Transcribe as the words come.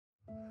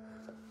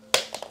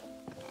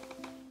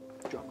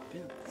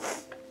pen.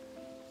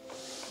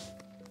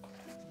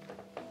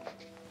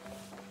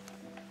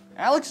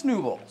 Alex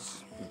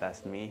Newballs.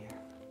 That's me.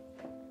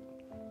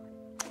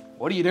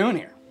 What are you doing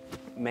here?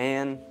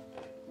 Man,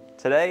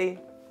 today,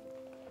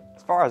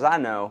 as far as I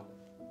know,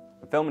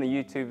 I'm filming a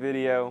YouTube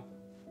video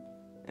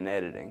and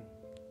editing.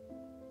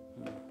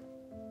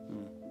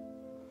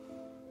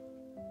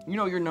 You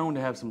know you're known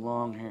to have some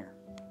long hair.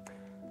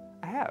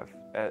 I have,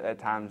 at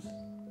times,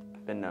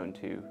 been known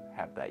to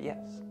have that,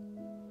 yes.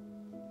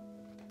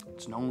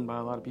 It's known by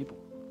a lot of people.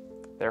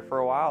 There for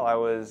a while, I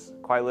was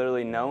quite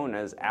literally known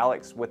as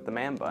Alex with the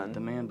man bun. The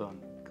man bun,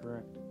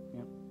 correct.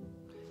 Yep.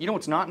 You know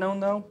what's not known,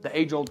 though? The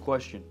age-old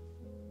question.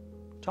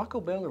 Taco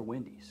Bell or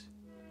Wendy's?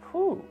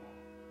 Whew.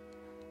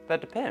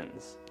 That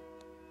depends.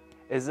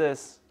 Is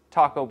this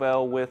Taco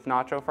Bell with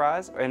nacho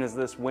fries, and is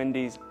this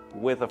Wendy's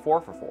with a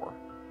 4-for-4?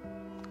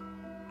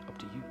 Up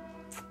to you.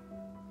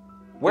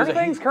 Where There's a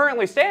things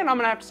currently stand, I'm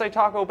going to have to say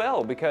Taco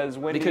Bell because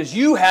Wendy's... Because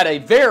you had a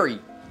very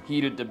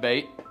heated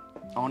debate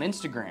on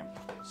Instagram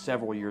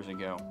several years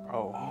ago.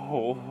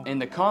 Oh. In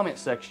the comment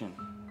section,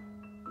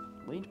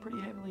 leaned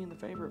pretty heavily in the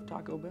favor of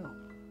Taco Bell.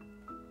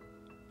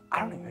 I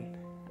don't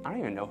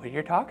even know what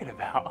you're talking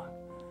about.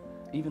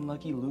 Even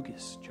Lucky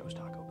Lucas chose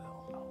Taco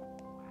Bell.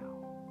 Oh,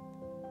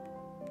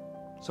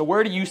 wow. So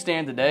where do you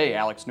stand today,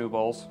 Alex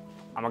Newballs?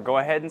 I'm going to go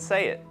ahead and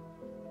say it.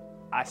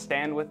 I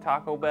stand with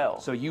Taco Bell.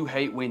 So you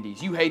hate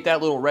Wendy's. You hate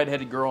that little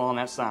redheaded girl on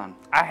that sign.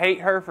 I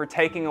hate her for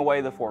taking away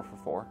the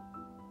 4-for-4.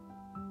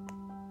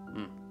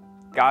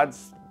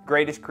 God's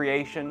greatest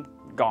creation,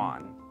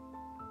 gone.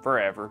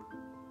 Forever.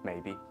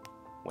 Maybe.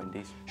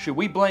 Wendy's. Should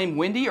we blame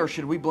Wendy or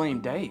should we blame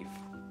Dave?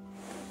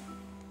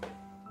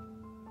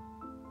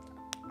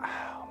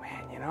 Oh,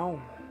 man, you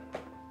know.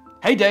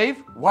 Hey,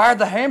 Dave, why are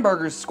the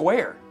hamburgers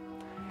square?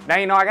 Now,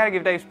 you know, I got to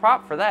give Dave's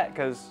prop for that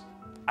because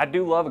I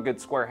do love a good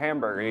square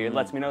hamburger. It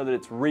lets me know that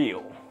it's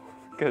real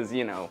because,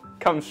 you know,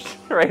 comes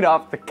straight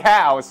off the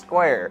cow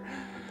square.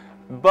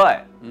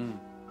 But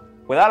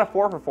without a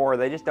 4-for-4,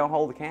 they just don't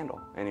hold the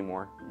candle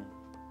anymore.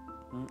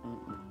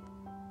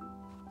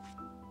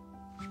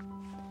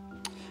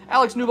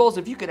 Alex Newballs,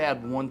 if you could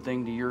add one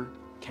thing to your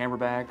camera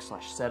bag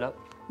 / setup,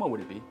 what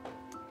would it be?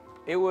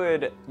 It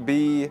would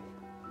be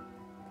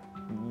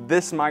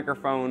this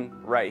microphone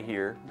right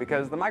here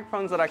because the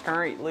microphones that I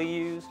currently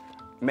use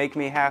make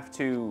me have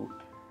to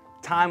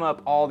time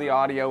up all the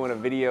audio in a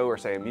video or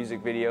say a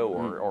music video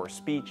or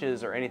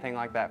speeches or anything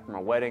like that from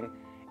a wedding.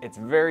 It's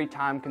very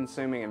time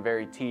consuming and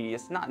very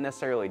tedious, not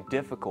necessarily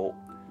difficult,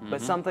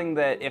 but something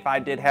that if I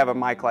did have a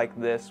mic like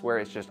this where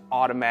it's just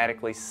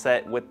automatically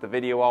set with the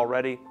video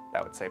already,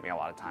 that would save me a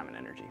lot of time and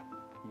energy.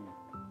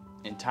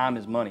 And time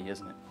is money,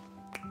 isn't it?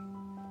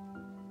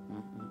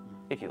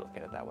 If you look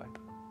at it that way.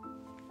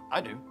 I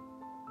do.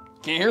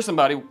 Can't hear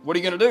somebody, what are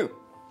you going to do?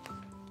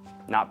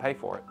 Not pay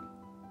for it.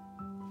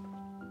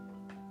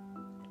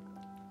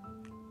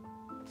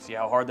 See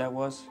how hard that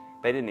was?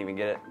 They didn't even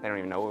get it. They don't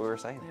even know what we were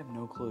saying. They have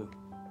no clue.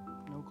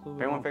 No clue If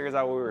at anyone all. figures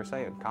out what we were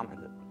saying, comment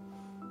it.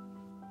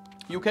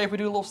 You okay if we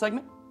do a little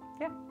segment?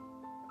 Yeah.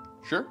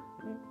 Sure.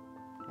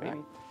 Maybe.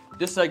 Right.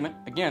 This segment,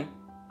 again,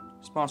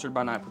 sponsored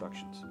by Night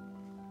Productions.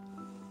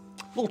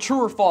 A little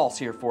true or false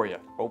here for you.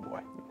 Oh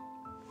boy.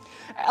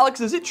 Alex,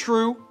 is it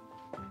true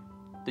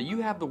that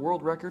you have the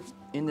world record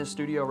in this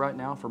studio right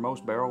now for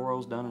most barrel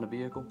rolls done in a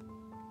vehicle?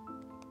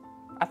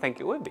 I think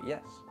it would be,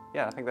 yes.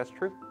 Yeah, I think that's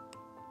true.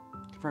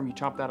 Confirm you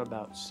chopped out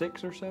about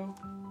 6 or so?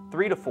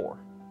 3 to 4.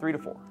 3 to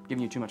 4.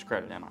 Giving you too much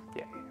credit, am I?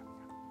 Yeah.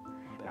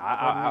 No,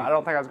 I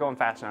don't think I was going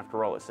fast enough to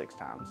roll it 6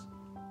 times.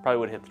 Probably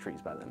would have hit the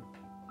trees by then.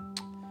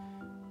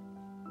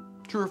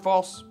 True or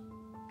false?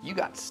 You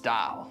got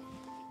style.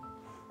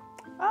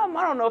 I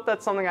don't know if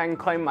that's something I can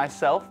claim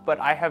myself, but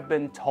I have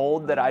been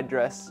told that I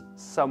dress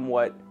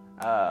somewhat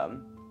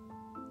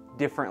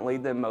differently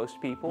than most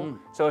people.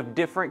 So if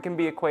different can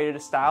be equated to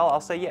style,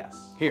 I'll say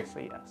yes. Here. I'll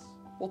say yes.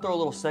 We'll throw a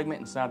little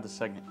segment inside the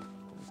segment.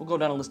 We'll go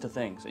down a list of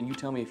things, and you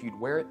tell me if you'd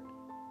wear it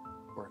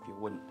or if you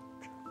wouldn't.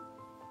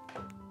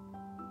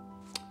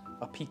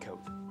 A pea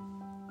coat.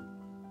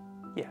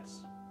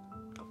 Yes.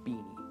 A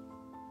beanie.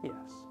 Yes.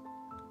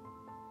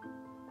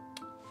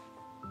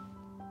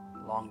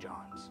 Long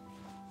johns.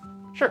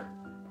 Sure.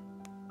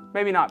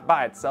 Maybe not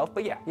by itself,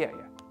 but yeah.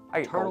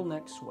 I get cold.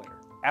 Turtleneck sweater.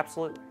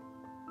 Absolutely.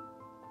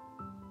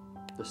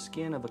 The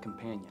skin of a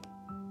companion.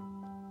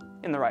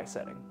 In the right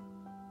setting.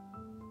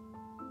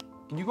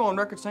 Can you go on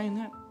record saying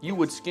that? You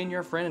would skin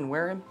your friend and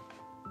wear him?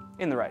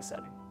 In the right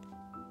setting.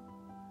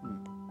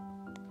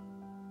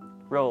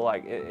 Real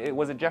like,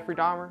 was it Jeffrey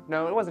Dahmer?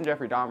 No, it wasn't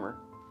Jeffrey Dahmer.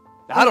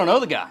 I don't know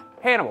the guy.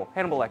 Hannibal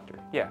Lecter,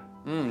 yeah.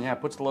 Yeah,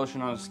 puts the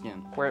lotion on his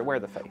skin. Where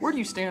the face. Where do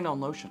you stand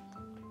on lotion?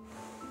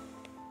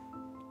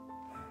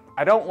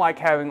 I don't like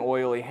having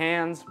oily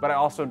hands, but I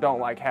also don't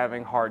like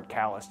having hard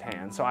calloused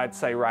hands. So I'd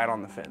say right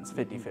on the fence,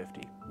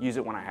 50-50. Use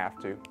it when I have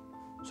to.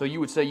 So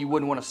you would say you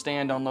wouldn't want to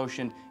stand on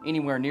lotion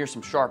anywhere near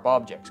some sharp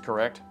objects,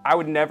 correct? I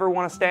would never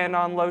want to stand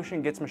on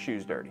lotion, gets my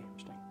shoes dirty.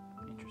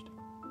 Interesting.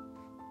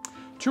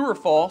 True or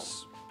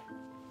false,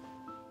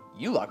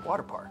 you like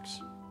water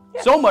parks.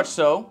 Yeah. So much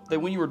so that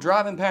when you were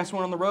driving past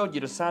one on the road, you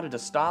decided to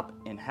stop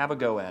and have a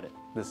go at it.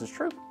 This is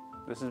true.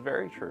 This is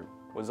very true.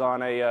 Was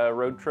on a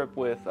road trip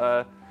with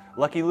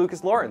Lucky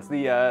Lucas Lawrence,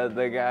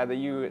 the guy that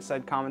you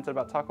said commented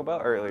about Taco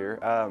Bell earlier.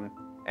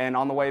 And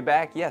on the way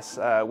back, yes,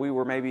 we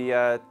were maybe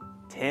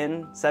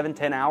 10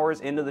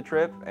 hours into the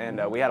trip,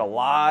 and we had a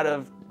lot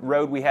of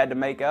road we had to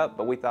make up,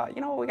 but we thought,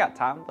 you know what, we got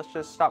time. Let's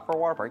just stop for a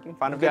water park. You can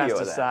find a You video guys of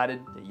that.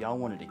 decided that y'all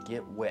wanted to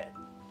get wet.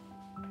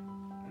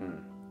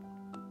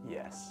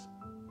 Yes.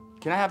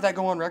 Can I have that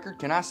go on record?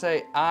 Can I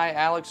say I,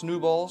 Alex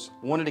Newballs,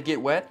 wanted to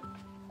get wet?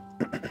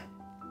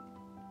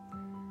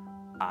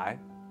 I,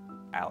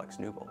 Alex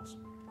Newballs,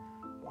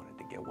 wanted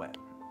to get wet.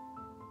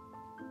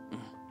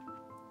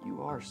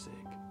 You are sick.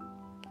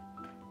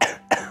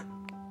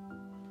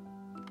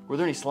 Were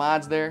there any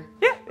slides there?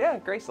 Yeah,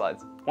 great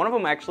slides. One of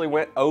them actually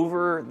went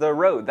over the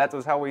road. That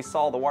was how we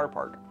saw the water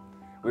park.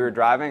 We were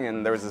driving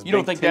and there was this You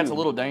don't big think that's a tube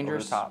little over the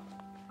dangerous? top.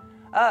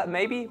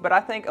 Maybe, but I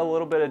think a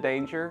little bit of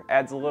danger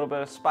adds a little bit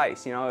of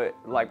spice. You know,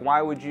 like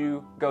why would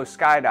you go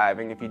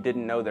skydiving if you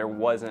didn't know there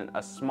wasn't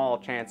a small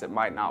chance it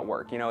might not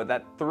work? You know,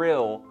 that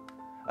thrill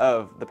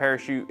of the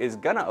parachute is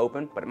gonna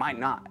open, but it might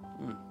not.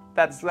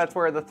 That's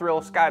where the thrill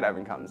of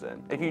skydiving comes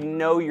in. If you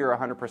know you're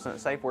 100%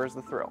 safe, where's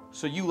the thrill?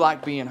 So you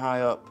like being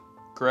high up,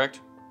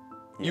 correct?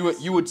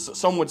 Yes. You would.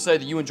 Some would say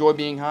that you enjoy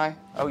being high.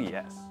 Oh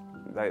yes,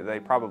 they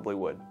probably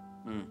would.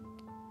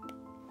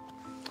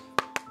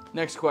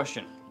 Next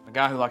question. A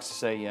guy who likes to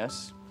say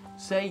yes.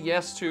 Say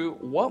yes to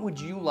what would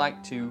you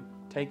like to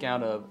take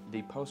out of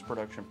the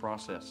post-production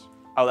process?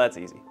 Oh, that's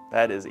easy.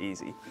 That is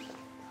easy.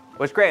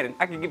 What's great, and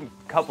I could give you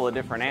a couple of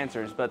different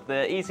answers, but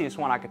the easiest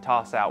one I could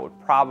toss out would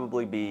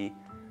probably be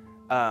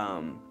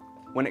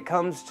when it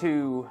comes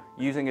to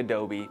using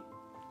Adobe,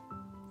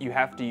 you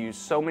have to use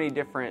so many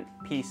different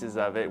pieces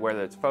of it,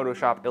 whether it's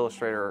Photoshop,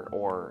 Illustrator,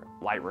 or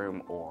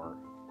Lightroom, or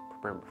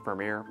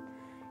Premiere.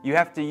 You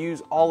have to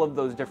use all of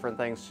those different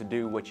things to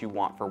do what you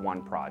want for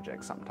one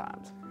project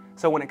sometimes.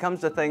 So when it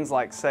comes to things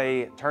like,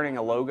 say, turning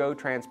a logo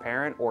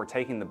transparent or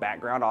taking the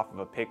background off of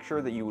a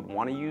picture that you would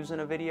want to use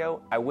in a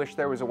video, I wish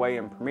there was a way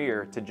in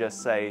Premiere to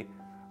just say,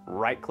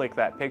 right-click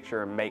that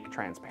picture and make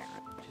transparent.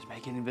 Just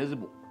make it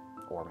invisible.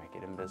 Or make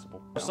it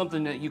invisible.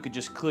 Something that you could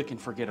just click and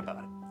forget about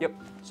it.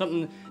 Yep.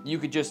 Something you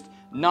could just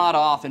nod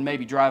off and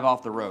maybe drive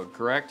off the road,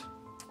 correct?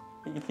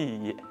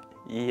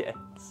 Yes.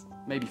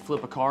 Maybe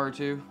flip a car or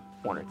two.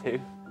 One or two.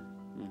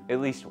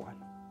 At least one.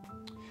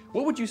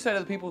 What would you say to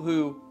the people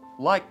who,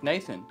 like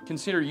Nathan,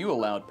 consider you a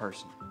loud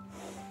person?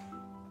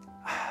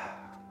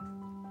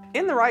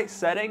 In the right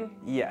setting,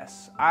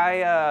 yes.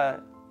 I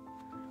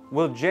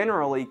will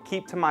generally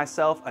keep to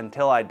myself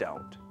until I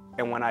don't.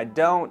 And when I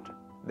don't,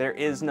 there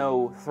is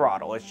no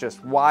throttle. It's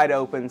just wide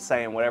open,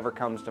 saying whatever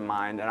comes to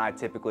mind, and I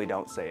typically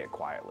don't say it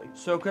quietly.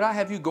 So could I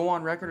have you go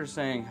on record as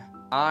saying,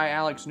 I,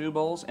 Alex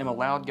Newballs, am a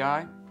loud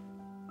guy?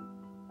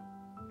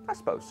 I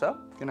suppose so.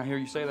 Can I hear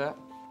you say that?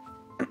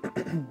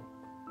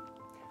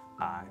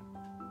 I,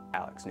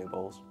 Alex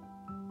Newballs,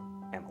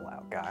 am a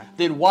loud guy.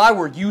 Then why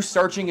were you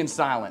searching in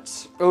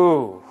silence?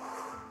 Ooh,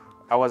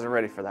 I wasn't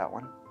ready for that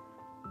one.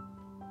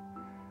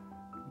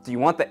 Do you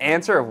want the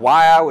answer of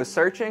why I was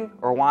searching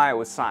or why I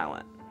was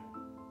silent?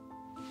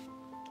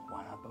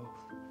 Why not both?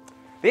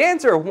 The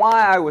answer of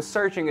why I was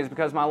searching is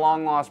because my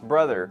long-lost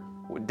brother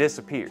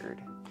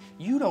disappeared.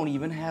 You don't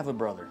even have a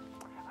brother.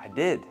 I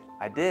did.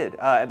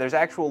 There's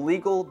actual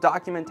legal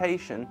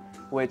documentation,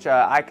 which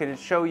I could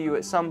show you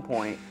at some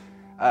point,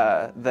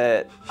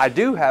 that I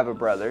do have a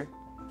brother.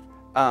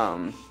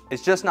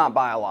 It's just not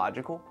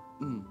biological.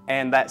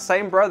 And that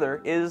same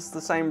brother is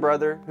the same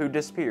brother who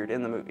disappeared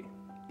in the movie.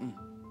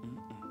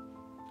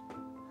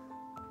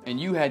 And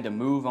you had to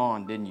move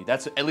on, didn't you?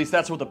 At least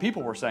that's what the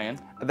people were saying.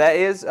 That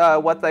is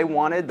what they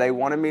wanted. They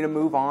wanted me to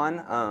move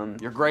on.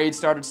 Your grades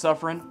started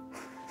suffering?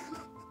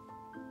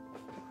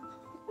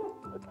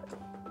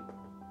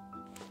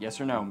 Yes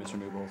or no, Mr.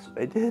 Newballs?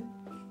 They did.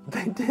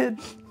 They did.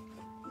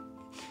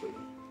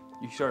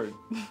 You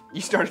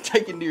started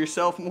taking to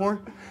yourself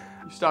more?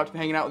 You stopped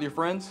hanging out with your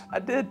friends? I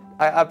did.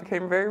 I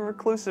became very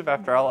reclusive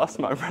after I lost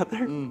my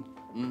brother.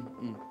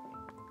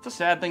 It's a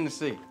sad thing to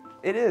see.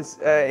 It is.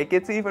 It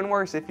gets even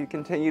worse if you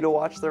continue to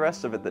watch the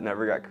rest of it that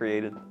never got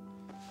created.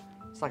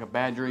 It's like a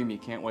bad dream you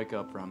can't wake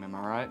up from, am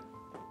I right?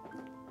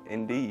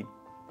 Indeed.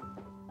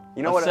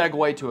 You know A what?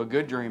 segue to a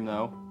good dream,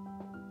 though.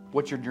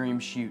 What's your dream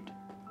shoot?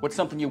 What's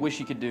something you wish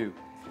you could do?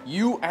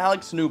 You,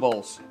 Alex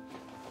Newballs,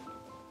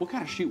 what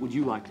kind of shoot would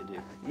you like to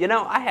do? You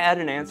know, I had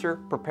an answer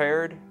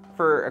prepared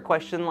for a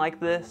question like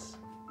this,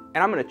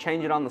 and I'm going to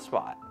change it on the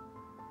spot.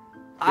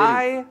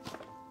 My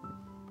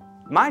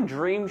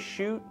dream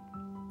shoot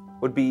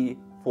would be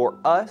for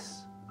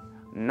us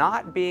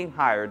not being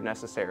hired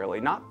necessarily,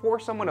 not for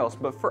someone else,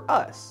 but for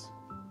us,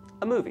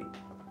 a movie.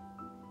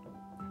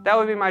 That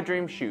would be my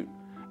dream shoot.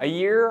 A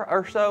year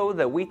or so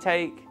that we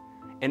take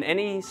in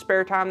any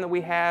spare time that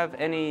we have,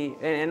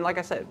 and like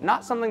I said,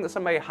 not something that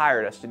somebody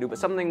hired us to do, but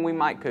something we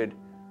might could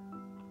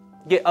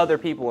get other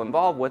people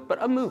involved with,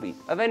 but a movie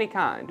of any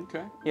kind.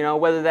 Okay. You know,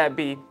 whether that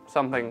be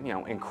something, you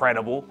know,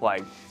 incredible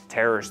like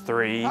Terrors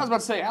 3. I was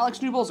about to say, Alex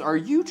Newballs, are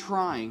you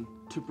trying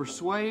to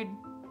persuade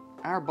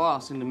our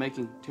boss into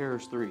making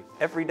Terrors 3?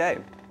 Every day.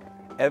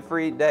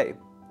 Every day.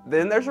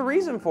 Then there's a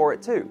reason for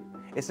it too.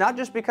 It's not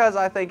just because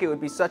I think it would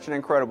be such an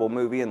incredible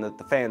movie and that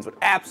the fans would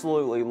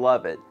absolutely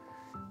love it,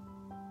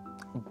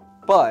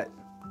 but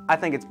I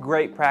think it's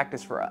great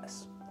practice for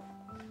us.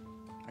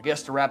 I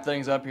guess to wrap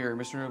things up here,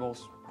 Mr.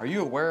 Newballs, are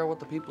you aware of what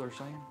the people are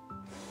saying?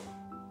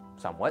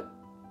 Somewhat.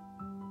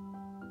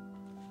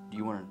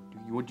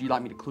 Would you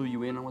like me to clue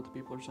you in on what the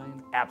people are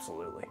saying?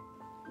 Absolutely.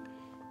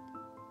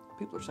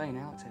 People are saying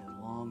Alex has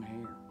long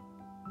hair.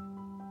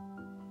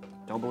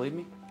 Don't believe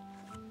me?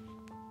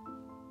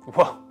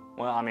 Well,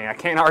 I mean, I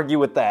can't argue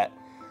with that.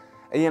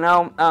 You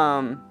know,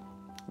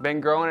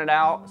 been growing it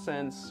out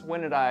since,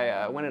 when did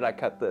I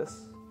cut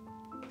this?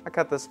 I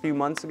cut this a few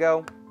months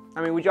ago.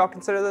 I mean, would y'all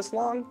consider this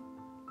long?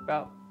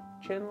 About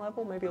chin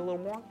level, maybe a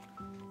little more?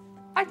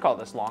 I'd call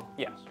this long,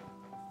 yes.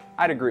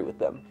 I'd agree with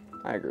them.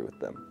 I agree with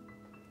them.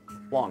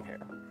 Long hair.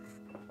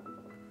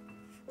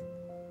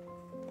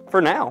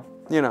 For now,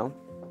 you know.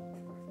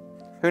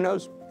 Who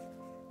knows?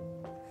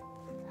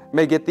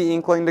 May get the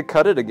inkling to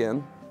cut it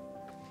again.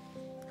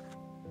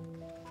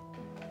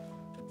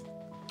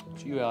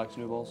 It's you, Alex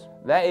Newballs.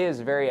 That is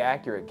very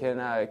accurate. Can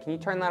you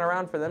turn that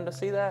around for them to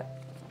see that?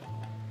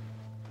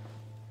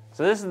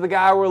 So this is the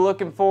guy we're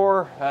looking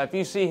for. If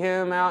you see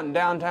him out in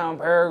downtown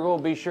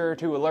Paragould, be sure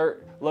to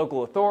alert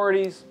local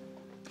authorities.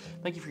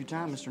 Thank you for your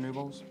time, Mr.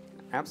 Newballs.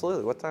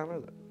 Absolutely. What time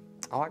is it?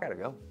 Oh, I gotta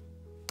go.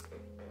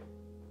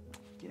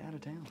 Get out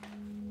of town.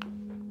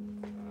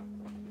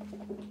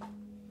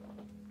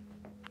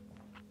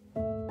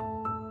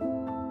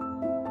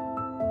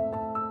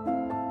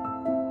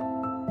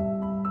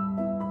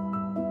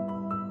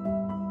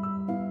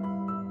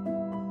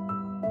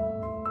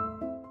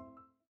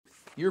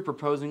 You're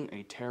proposing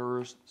a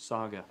Terrors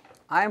saga.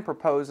 I am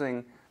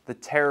proposing the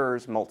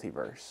Terrors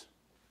multiverse.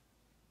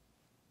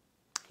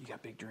 You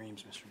got big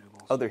dreams, Mr.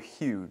 Newballs. Oh, they're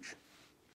huge.